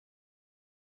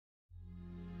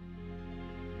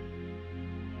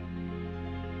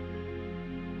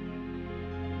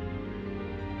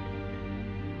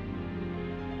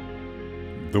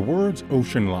The words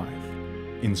ocean life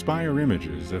inspire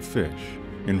images of fish,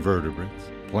 invertebrates,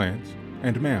 plants,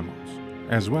 and mammals,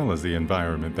 as well as the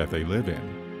environment that they live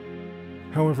in.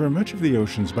 However, much of the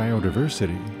ocean's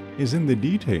biodiversity is in the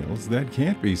details that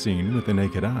can't be seen with the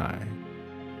naked eye,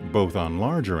 both on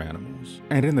larger animals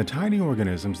and in the tiny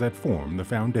organisms that form the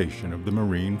foundation of the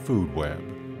marine food web.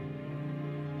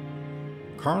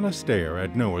 Carla Stehr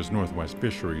at NOAA's Northwest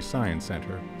Fisheries Science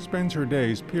Center spends her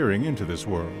days peering into this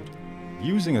world,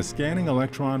 using a scanning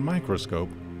electron microscope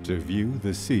to view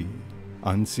the sea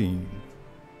unseen.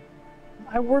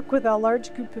 I work with a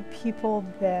large group of people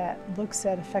that looks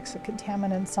at effects of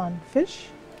contaminants on fish,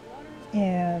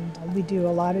 and we do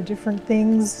a lot of different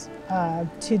things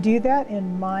to do that,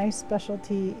 and my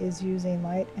specialty is using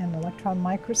light and electron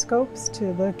microscopes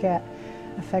to look at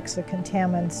effects of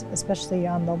contaminants, especially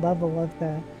on the level of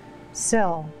the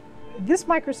cell. This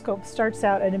microscope starts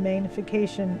out at a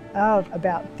magnification of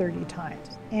about 30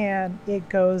 times, and it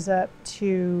goes up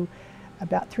to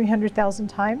about 300,000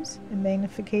 times in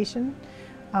magnification.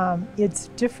 It's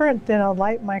different than a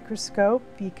light microscope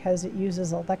because it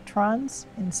uses electrons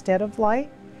instead of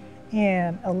light,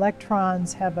 and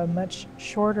electrons have a much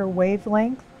shorter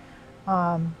wavelength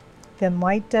than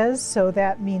light does, so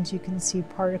that means you can see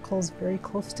particles very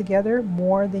close together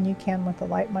more than you can with a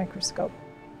light microscope.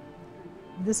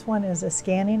 This one is a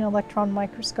scanning electron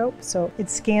microscope, so it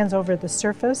scans over the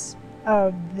surface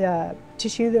of the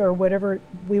tissue or whatever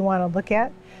we want to look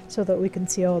at so that we can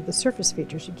see all of the surface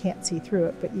features. You can't see through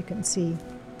it, but you can see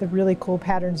the really cool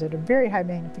patterns at a very high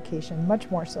magnification, much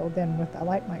more so than with a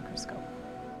light microscope.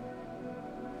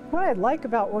 What I like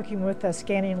about working with a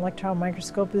scanning electron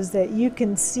microscope is that you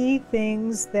can see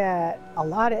things that a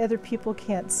lot of other people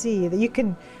can't see.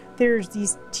 There's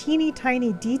these teeny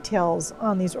tiny details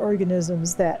on these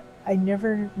organisms that I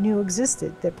never knew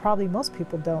existed, that probably most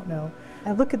people don't know.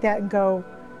 I look at that and go,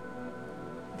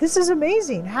 this is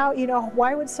amazing. How,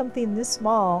 why would something this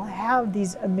small have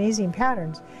these amazing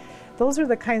patterns? Those are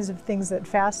the kinds of things that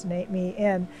fascinate me,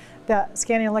 and the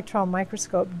scanning electron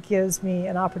microscope gives me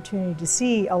an opportunity to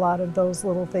see a lot of those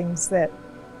little things that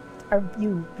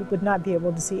you would not be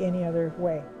able to see any other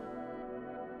way.